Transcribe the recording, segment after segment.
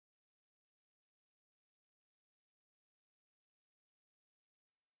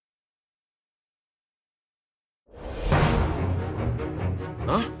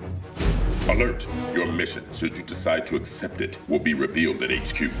Huh? Alert! Your mission, should you decide to accept it, will be revealed at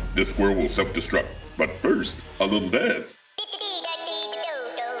HQ. This squirrel will self-destruct. But first, a little dance.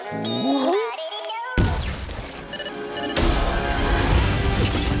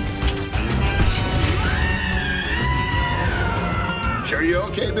 Sure you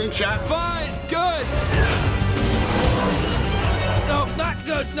okay, big shot? Fine, good. No, not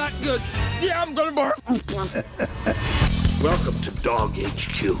good, not good. Yeah, I'm gonna barf. Welcome to Dog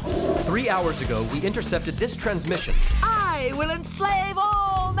HQ. 3 hours ago, we intercepted this transmission. I will enslave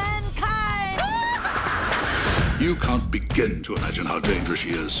all mankind! You can't begin to imagine how dangerous she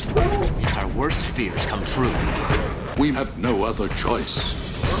is. It's our worst fears come true. We have no other choice.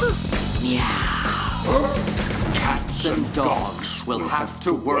 Meow. Cats and dogs will have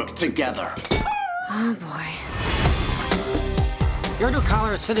to work together. Oh, boy. Your new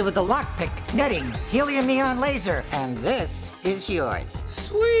collar is fitted with the lockpick, netting, helium neon laser, and this is yours.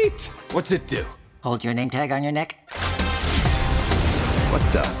 Sweet. What's it do? Hold your name tag on your neck. What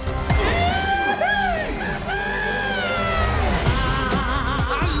the?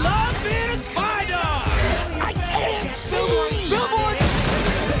 I love being a spy dog. I can't see. Billboard.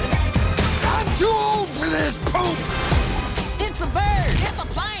 I'm too old for this poop! It's a bird. It's a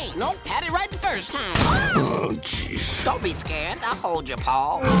plane. No, had it right the first time. Oh, jeez. Don't be scared. I'll hold your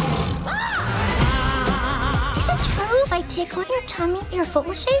paw. Is it true if I tickle your tummy, your foot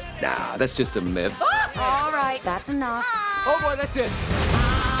will shake? Nah, that's just a myth. All right, that's enough. Oh boy, that's it.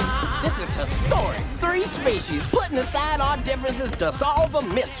 This is historic. 3 species putting aside our differences to solve a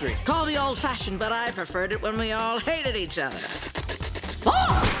mystery. Call me old-fashioned, but I preferred it when we all hated each other.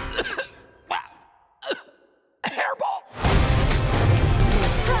 Hairball.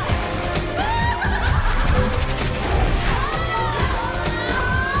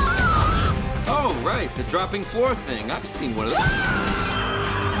 Oh, right, the dropping floor thing. I've seen one of those.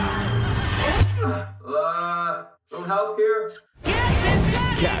 Some help here?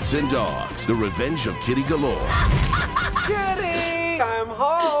 Cats and Dogs, The Revenge of Kitty Galore. Kitty, I'm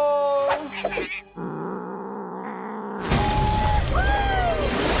home.